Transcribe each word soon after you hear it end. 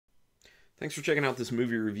Thanks for checking out this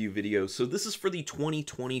movie review video. So this is for the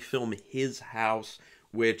 2020 film His House,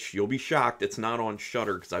 which you'll be shocked it's not on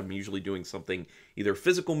Shudder because I'm usually doing something either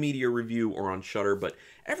physical media review or on Shudder, but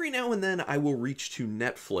every now and then I will reach to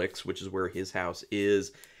Netflix, which is where His House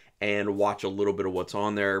is, and watch a little bit of what's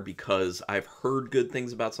on there because I've heard good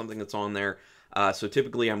things about something that's on there. So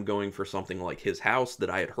typically I'm going for something like His House that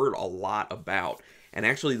I had heard a lot about. And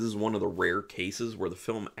actually this is one of the rare cases where the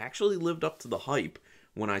film actually lived up to the hype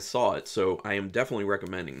when I saw it, so I am definitely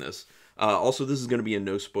recommending this. Also, this is going to be a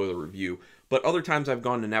no-spoiler review, but other times I've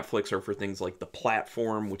gone to Netflix are for things like The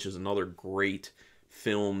Platform, which is another great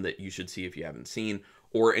film that you should see if you haven't seen,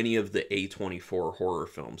 or any of the A24 horror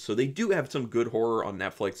films. So they do have some good horror on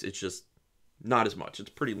Netflix, it's just not as much. It's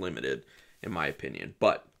pretty limited, in my opinion,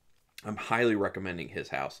 but I'm highly recommending His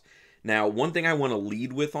House. Now, one thing I want to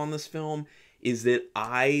lead with on this film is that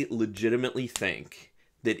I legitimately think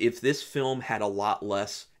that if this film had a lot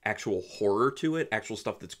less actual horror to it, actual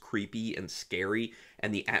stuff that's creepy and scary,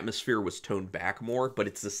 and the atmosphere was toned back more, but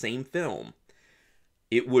it's the same film,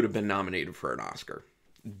 it would have been nominated for an Oscar.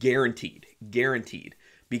 Guaranteed. Guaranteed.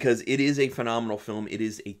 Because it is a phenomenal film. It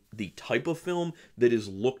is the type of film that is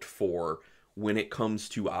looked for when it comes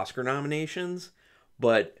to Oscar nominations,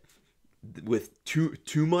 but with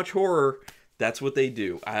too much horror, that's what they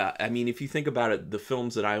do. I mean, if you think about it, the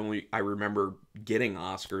films that I remember getting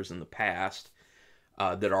Oscars in the past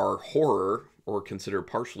that are horror or considered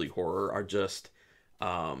partially horror are just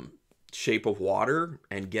Shape of Water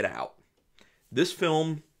and Get Out. This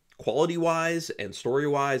film, quality-wise and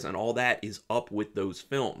story-wise and all that, is up with those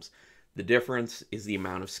films. The difference is the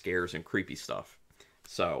amount of scares and creepy stuff.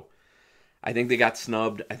 So, I think they got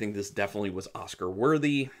snubbed. I think this definitely was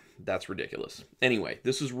Oscar-worthy. That's ridiculous. Anyway,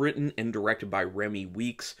 this is written and directed by Remi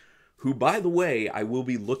Weekes, who, by the way, I will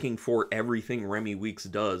be looking for everything Remi Weekes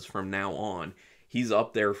does from now on. He's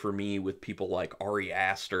up there for me with people like Ari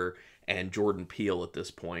Aster and Jordan Peele at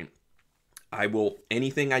this point.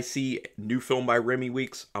 Anything I see, new film by Remi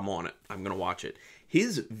Weekes, I'm on it. I'm going to watch it.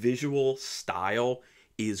 His visual style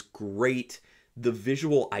is great. The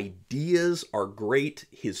visual ideas are great.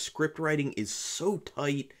 His script writing is so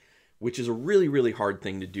tight, which is a really, really hard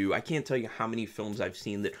thing to do. I can't tell you how many films I've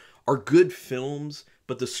seen that are good films,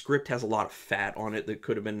 but the script has a lot of fat on it that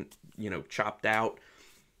could have been, chopped out.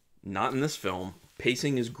 Not in this film.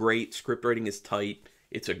 Pacing is great. Script writing is tight.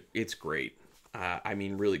 It's great. I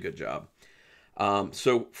mean, really good job.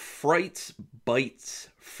 So Fright Bites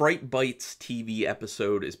TV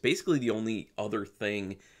episode is basically the only other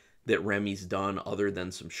thing that Remi's done other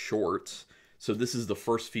than some shorts. So this is the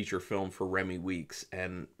first feature film for Remi Weekes,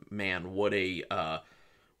 and man, what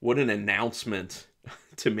an announcement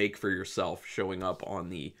to make for yourself showing up on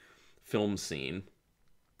the film scene.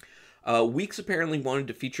 Weekes apparently wanted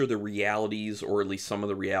to feature the realities, or at least some of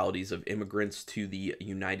the realities, of immigrants to the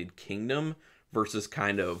United Kingdom versus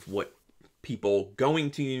kind of what people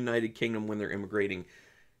going to the United Kingdom when they're immigrating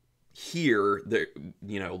here,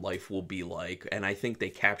 life will be like. And I think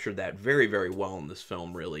they captured that very, very well in this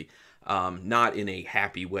film, really. Not in a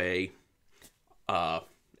happy way,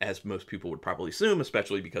 as most people would probably assume,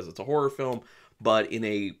 especially because it's a horror film, but in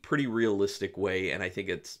a pretty realistic way, and I think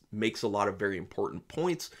it makes a lot of very important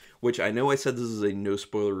points, which I know I said this is a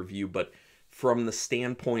no-spoiler review, but from the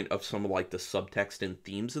standpoint of some of like the subtext and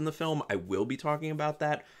themes in the film, I will be talking about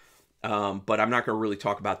that, but I'm not going to really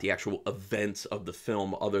talk about the actual events of the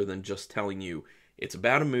film other than just telling you it's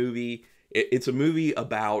about a movie. It's a movie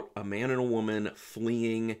about a man and a woman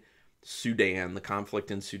fleeing Sudan, the conflict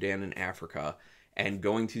in Sudan and Africa, and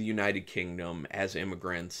going to the United Kingdom as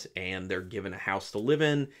immigrants, and they're given a house to live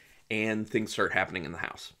in, and things start happening in the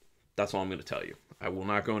house. That's all I'm going to tell you. I will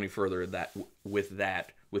not go any further with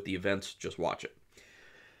the events. Just watch it.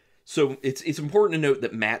 So it's important to note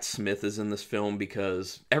that Matt Smith is in this film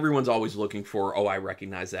because everyone's always looking for, oh, I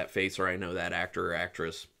recognize that face, or I know that actor or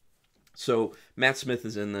actress. So Matt Smith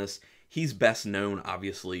is in this. He's best known,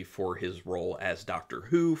 obviously, for his role as Doctor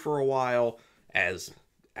Who for a while, as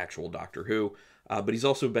actual Doctor Who. But he's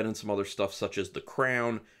also been in some other stuff such as The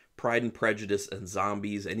Crown, Pride and Prejudice, and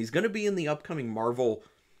Zombies. And he's going to be in the upcoming Marvel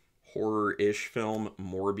horror-ish film,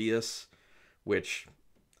 Morbius, which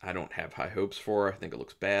I don't have high hopes for. I think it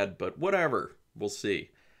looks bad, but whatever. We'll see.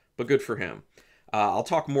 But good for him. I'll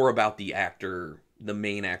talk more about the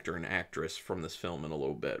main actor and actress from this film in a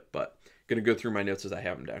little bit, but going to go through my notes as I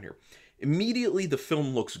have them down here. Immediately, the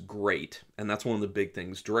film looks great, and that's one of the big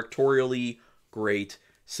things. Directorially, great.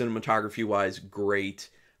 Cinematography-wise, great.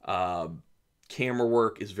 Camera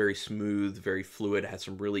work is very smooth, very fluid. Has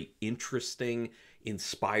some really interesting,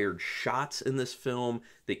 inspired shots in this film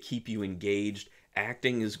that keep you engaged.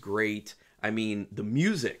 Acting is great. I mean, the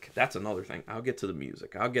music, that's another thing. I'll get to the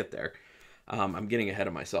music. I'll get there. I'm getting ahead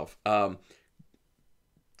of myself. A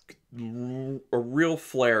real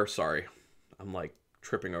flair, sorry. I'm like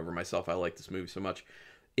tripping over myself. I like this movie so much.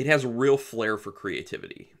 It has a real flair for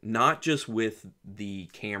creativity, not just with the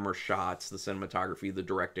camera shots, the cinematography, the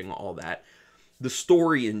directing, all that. The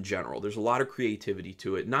story in general, there's a lot of creativity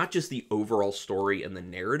to it. Not just the overall story and the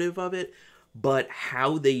narrative of it, but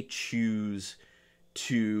how they choose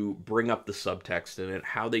to bring up the subtext in it,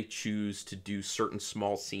 how they choose to do certain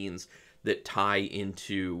small scenes that tie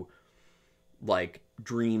into like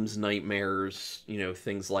dreams, nightmares, you know,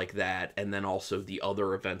 things like that, and then also the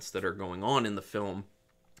other events that are going on in the film,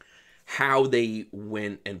 how they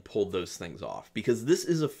went and pulled those things off. Because this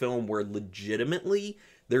is a film where legitimately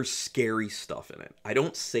there's scary stuff in it. I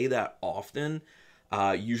don't say that often.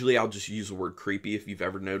 Usually I'll just use the word creepy. If you've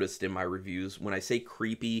ever noticed in my reviews, when I say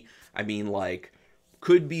creepy, I mean like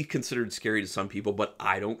could be considered scary to some people, but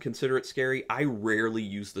I don't consider it scary. I rarely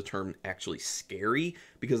use the term actually scary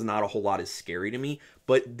because not a whole lot is scary to me,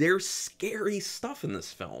 but there's scary stuff in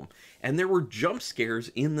this film. And there were jump scares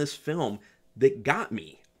in this film that got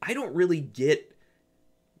me. I don't really get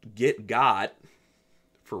got,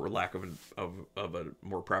 for lack of a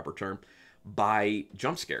more proper term, by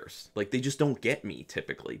jump scares. Like, they just don't get me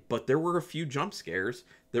typically. But there were a few jump scares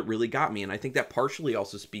that really got me, and I think that partially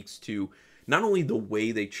also speaks to not only the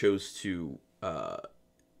way they chose to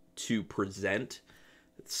present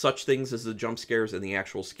such things as the jump scares and the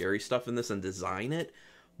actual scary stuff in this and design it,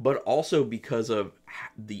 but also because of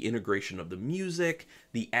the integration of the music,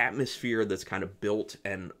 the atmosphere that's kind of built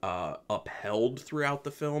and upheld throughout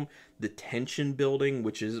the film, the tension building,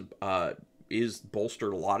 which is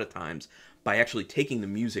bolstered a lot of times by actually taking the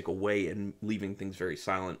music away and leaving things very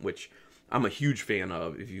silent, which I'm a huge fan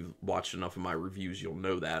of. If you've watched enough of my reviews, you'll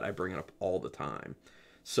know that. I bring it up all the time.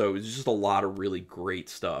 So it's just a lot of really great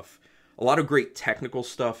stuff. A lot of great technical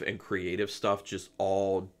stuff and creative stuff just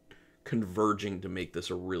all converging to make this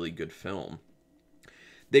a really good film.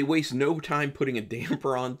 They waste no time putting a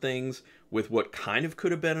damper on things with what kind of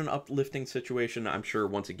could have been an uplifting situation. I'm sure,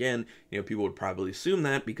 once again, you know, people would probably assume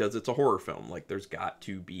that because it's a horror film. Like, there's got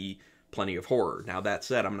to be plenty of horror. Now, that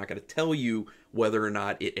said, I'm not going to tell you whether or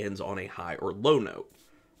not it ends on a high or low note,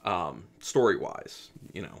 story-wise,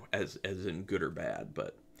 you know, as in good or bad,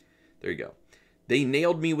 but there you go. They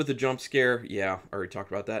nailed me with a jump scare. Yeah, I already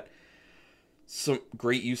talked about that. Some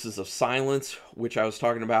great uses of silence, which I was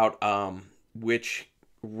talking about, which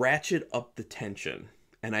ratchet up the tension.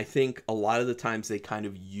 And I think a lot of the times they kind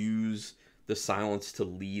of use the silence to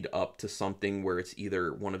lead up to something where it's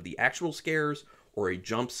either one of the actual scares or a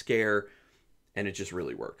jump scare, and it just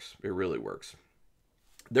really works. It really works.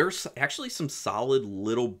 There's actually some solid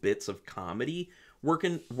little bits of comedy worked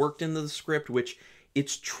into the script, which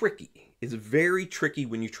it's tricky. It's very tricky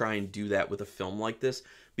when you try and do that with a film like this,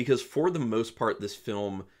 because for the most part, this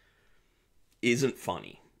film isn't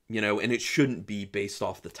funny, you know, and it shouldn't be based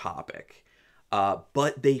off the topic.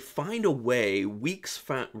 But they find a way,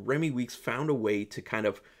 Remi Weekes found a way to kind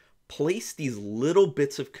of place these little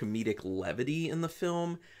bits of comedic levity in the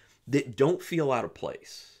film that don't feel out of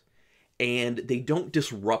place. And they don't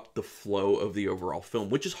disrupt the flow of the overall film,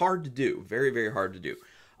 which is hard to do. Very, very hard to do.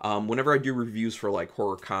 Whenever I do reviews for like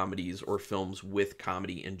horror comedies or films with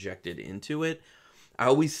comedy injected into it, I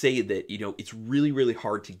always say that, you know, it's really, really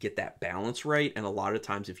hard to get that balance right. And a lot of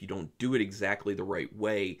times if you don't do it exactly the right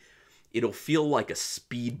way, it'll feel like a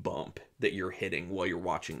speed bump that you're hitting while you're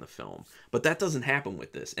watching the film. But that doesn't happen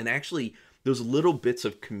with this. And actually, those little bits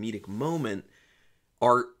of comedic moment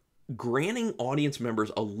are granting audience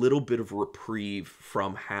members a little bit of reprieve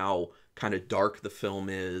from how kind of dark the film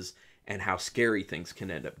is and how scary things can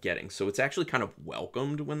end up getting. So it's actually kind of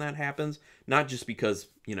welcomed when that happens. Not just because,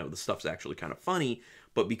 you know, the stuff's actually kind of funny,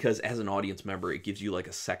 but because as an audience member, it gives you like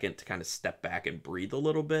a second to kind of step back and breathe a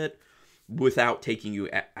little bit without taking you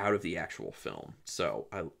out of the actual film. So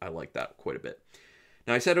I like that quite a bit.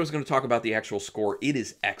 Now, I said I was going to talk about the actual score. It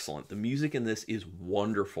is excellent. The music in this is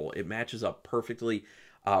wonderful. It matches up perfectly.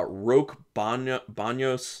 Roque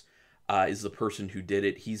Banos is the person who did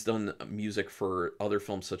it. He's done music for other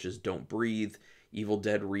films such as Don't Breathe, Evil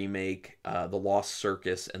Dead Remake, The Lost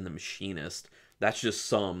Circus, and The Machinist. That's just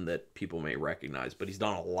some that people may recognize, but he's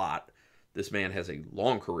done a lot. This man has a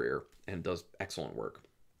long career and does excellent work.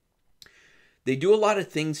 They do a lot of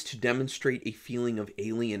things to demonstrate a feeling of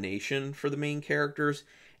alienation for the main characters,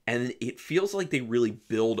 and it feels like they really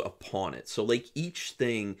build upon it. So like each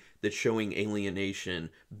thing that's showing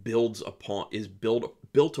alienation built upon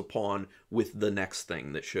with the next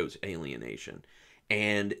thing that shows alienation.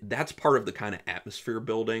 And that's part of the kind of atmosphere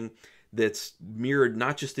building that's mirrored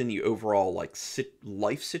not just in the overall like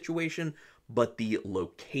life situation, but the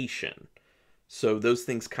location. So those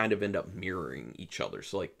things kind of end up mirroring each other.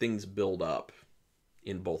 So like things build up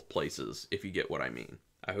in both places, if you get what I mean.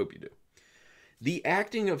 I hope you do. The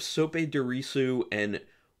acting of Sope Dirisu and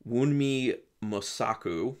Wunmi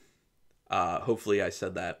Mosaku, hopefully I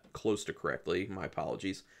said that close to correctly, my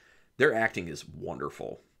apologies. Their acting is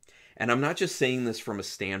wonderful. And I'm not just saying this from a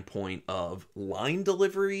standpoint of line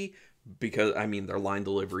delivery, because, I mean, their line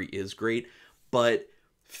delivery is great, but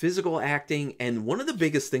physical acting, and one of the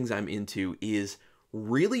biggest things I'm into is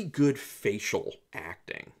really good facial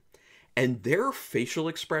acting. And their facial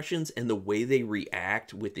expressions and the way they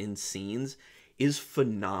react within scenes is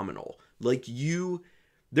phenomenal. Like,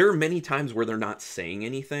 there are many times where they're not saying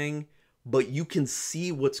anything, but you can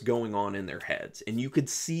see what's going on in their heads, and you could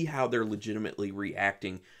see how they're legitimately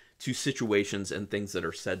reacting to situations and things that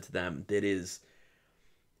are said to them.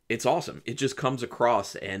 It's awesome. It just comes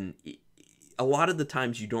across, and a lot of the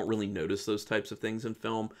times you don't really notice those types of things in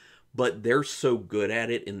film, but they're so good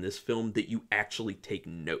at it in this film that you actually take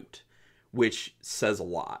note, which says a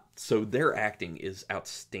lot. So their acting is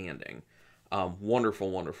outstanding.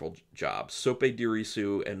 Wonderful, wonderful job. Sope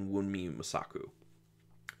Dirisu and Wunmi Mosaku.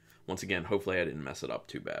 Once again, hopefully I didn't mess it up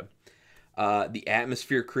too bad. The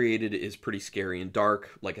atmosphere created is pretty scary and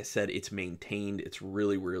dark. Like I said, it's maintained. It's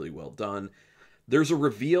really, really well done. There's a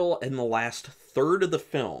reveal in the last third of the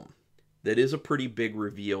film that is a pretty big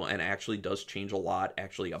reveal and actually does change a lot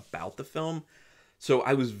actually about the film. So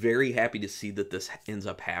I was very happy to see that this ends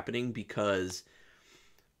up happening, because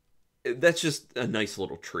that's just a nice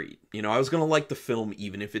little treat. You know, I was going to like the film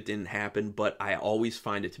even if it didn't happen, but I always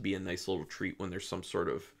find it to be a nice little treat when there's some sort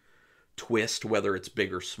of twist, whether it's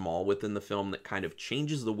big or small within the film, that kind of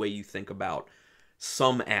changes the way you think about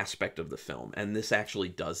some aspect of the film. And this actually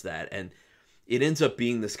does that. And it ends up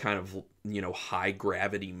being this kind of, you know, high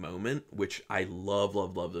gravity moment, which I love,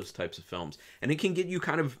 love, love those types of films. And it can get you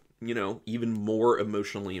kind of, you know, even more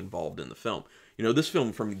emotionally involved in the film. You know, this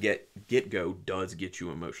film from the get-go does get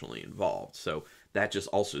you emotionally involved. So that just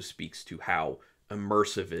also speaks to how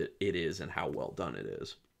immersive it is and how well done it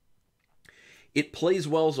is. It plays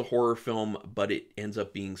well as a horror film, but it ends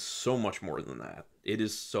up being so much more than that. It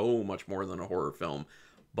is so much more than a horror film,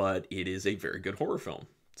 but it is a very good horror film.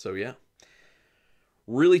 So yeah.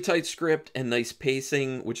 Really tight script and nice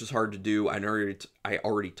pacing, which is hard to do. I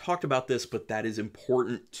already talked about this, but that is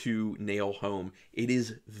important to nail home. It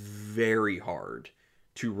is very hard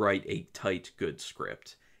to write a tight, good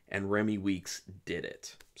script, and Remi Weekes did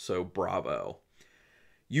it. So bravo.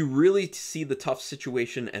 You really see the tough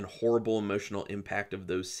situation and horrible emotional impact of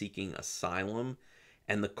those seeking asylum,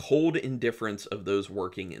 and the cold indifference of those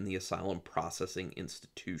working in the asylum processing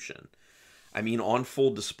institution. I mean, on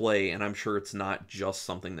full display, and I'm sure it's not just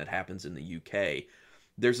something that happens in the UK,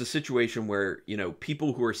 there's a situation where, you know,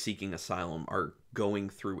 people who are seeking asylum are going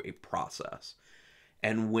through a process.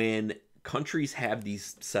 And when countries have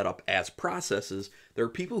these set up as processes, there are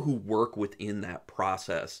people who work within that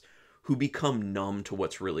process who become numb to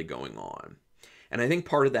what's really going on. And I think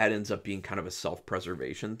part of that ends up being kind of a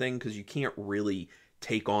self-preservation thing, because you can't really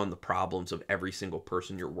take on the problems of every single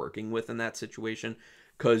person you're working with in that situation,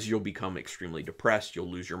 because you'll become extremely depressed, you'll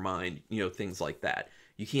lose your mind, you know, things like that.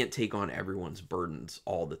 You can't take on everyone's burdens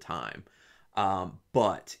all the time.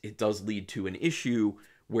 But it does lead to an issue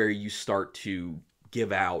where you start to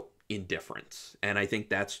give out indifference. And I think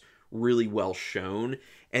that's really well shown.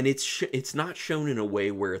 And it's not shown in a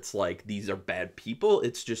way where it's like, these are bad people.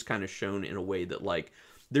 It's just kind of shown in a way that, like,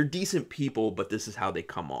 they're decent people, but this is how they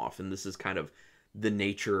come off. And this is kind of the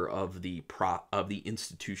nature of the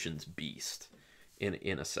institution's beast.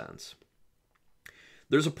 In a sense.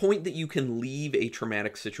 There's a point that you can leave a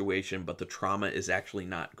traumatic situation, but the trauma is actually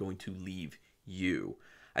not going to leave you.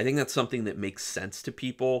 I think that's something that makes sense to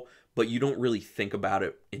people, but you don't really think about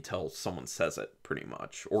it until someone says it, pretty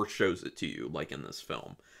much, or shows it to you, like in this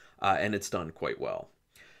film. And it's done quite well.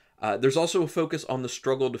 There's also a focus on the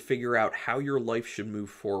struggle to figure out how your life should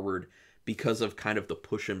move forward because of kind of the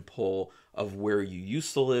push and pull of where you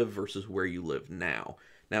used to live versus where you live now.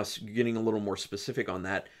 Now, getting a little more specific on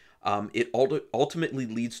that, it ultimately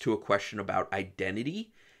leads to a question about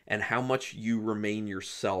identity and how much you remain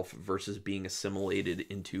yourself versus being assimilated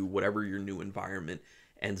into whatever your new environment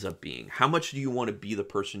ends up being. How much do you want to be the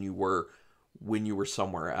person you were when you were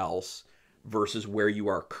somewhere else versus where you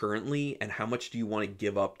are currently, and how much do you want to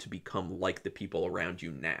give up to become like the people around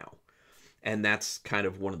you now? And that's kind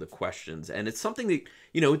of one of the questions. And it's something that,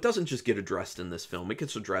 you know, it doesn't just get addressed in this film. It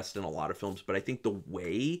gets addressed in a lot of films, but I think the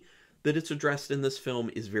way that it's addressed in this film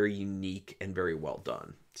is very unique and very well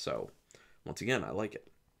done. So, once again, I like it.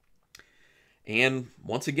 And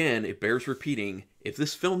once again, it bears repeating, if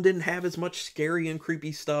this film didn't have as much scary and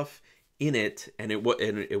creepy stuff in it, and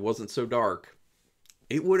it wasn't so dark,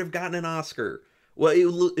 it would have gotten an Oscar. Well,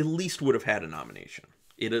 it at least would have had a nomination.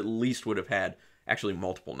 It at least would have had actually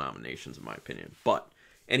multiple nominations, in my opinion. But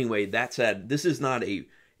anyway, that said, this is not a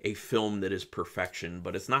film that is perfection,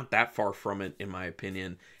 but it's not that far from it, in my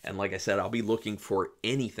opinion. And like I said, I'll be looking for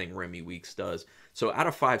anything Remi Weekes does. So out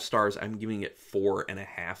of 5 stars, I'm giving it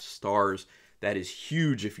 4.5 stars. That is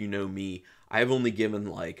huge if you know me. I've only given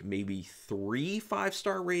like maybe 3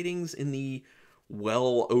 5-star ratings in the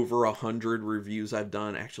well over 100 reviews I've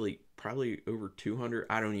done. Actually, probably over 200.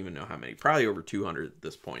 I don't even know how many. Probably over 200 at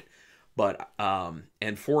this point. But, and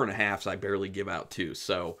 4.5s I barely give out too.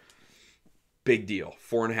 So, big deal.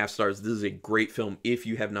 4.5 stars. This is a great film. If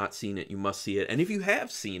you have not seen it, you must see it. And if you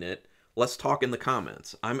have seen it, let's talk in the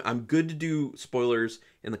comments. I'm good to do spoilers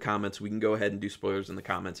in the comments. We can go ahead and do spoilers in the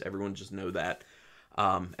comments. Everyone just know that.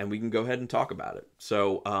 And we can go ahead and talk about it.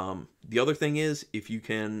 So, the other thing is, if you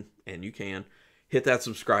can, and you can, hit that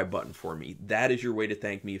subscribe button for me. That is your way to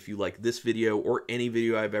thank me if you like this video or any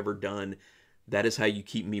video I've ever done. That is how you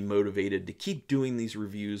keep me motivated to keep doing these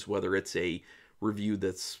reviews, whether it's a review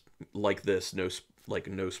that's like this, no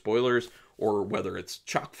spoilers, or whether it's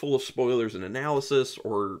chock full of spoilers and analysis,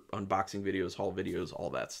 or unboxing videos, haul videos, all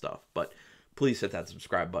that stuff. But please hit that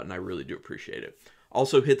subscribe button. I really do appreciate it.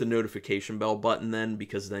 Also hit the notification bell button then,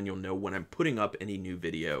 because then you'll know when I'm putting up any new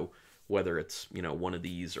video, whether it's, you know, one of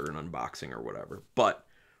these or an unboxing or whatever. But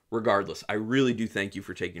regardless, I really do thank you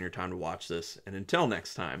for taking your time to watch this. And until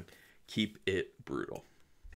next time, keep it brutal.